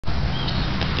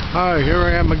Hi, here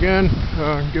I am again,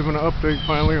 giving an update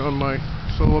finally on my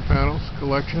solar panels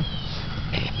collection.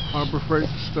 Harbor Freight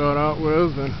to start out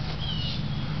with, and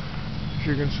as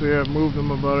you can see I've moved them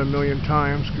about 1 million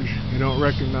times because you don't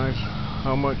recognize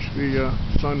how much the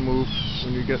sun moves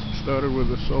when you get started with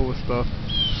the solar stuff.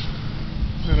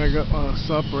 And I got a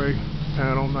Sapre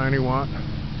panel, 90 watt,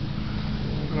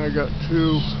 and I got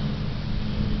two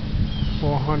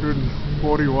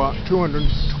 440 watt,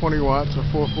 220 watts, or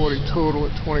 440 total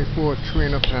at 24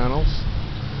 Trina panels.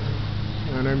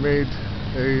 And I made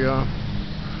a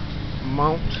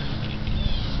mount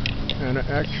and an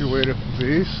actuator for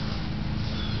these.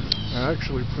 They're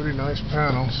actually pretty nice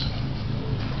panels.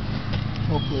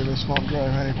 Hopefully this won't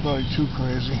drive anybody too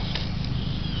crazy.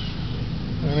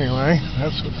 Anyway,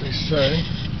 that's what they say.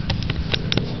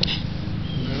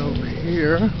 And then over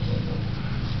here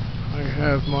I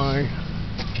have my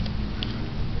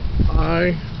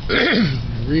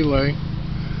relay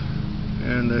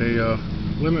and a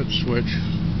limit switch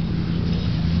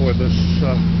for this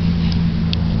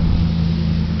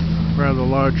rather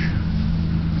large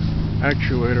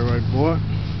actuator I bought.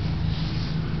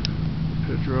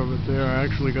 Picture of it there. I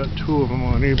actually got two of them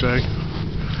on eBay.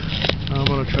 I'm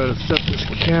going to try to set this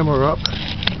camera up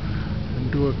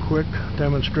and do a quick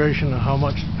demonstration of how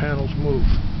much the panels move.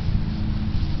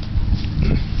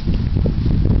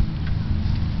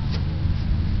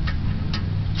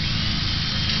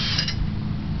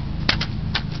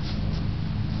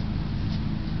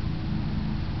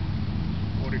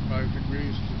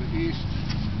 Degrees to the east,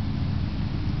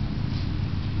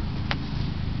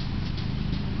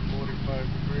 45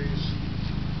 degrees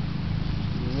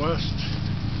to the west,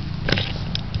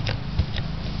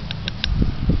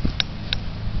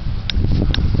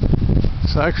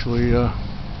 it's actually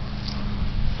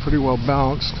pretty well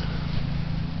balanced.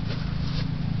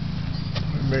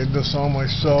 I made this all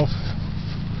myself,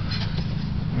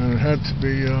 and it had to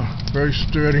be very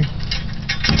sturdy.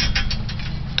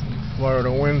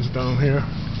 Florida winds down here,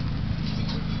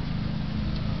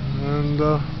 and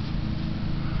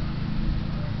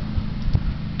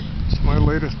it's my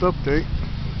latest update.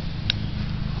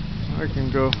 I can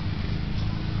go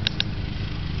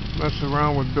mess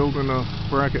around with building a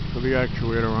bracket for the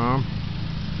actuator arm,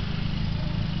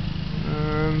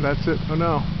 and that's it for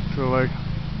now till I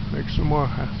make some more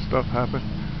stuff happen.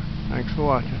 Thanks for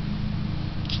watching.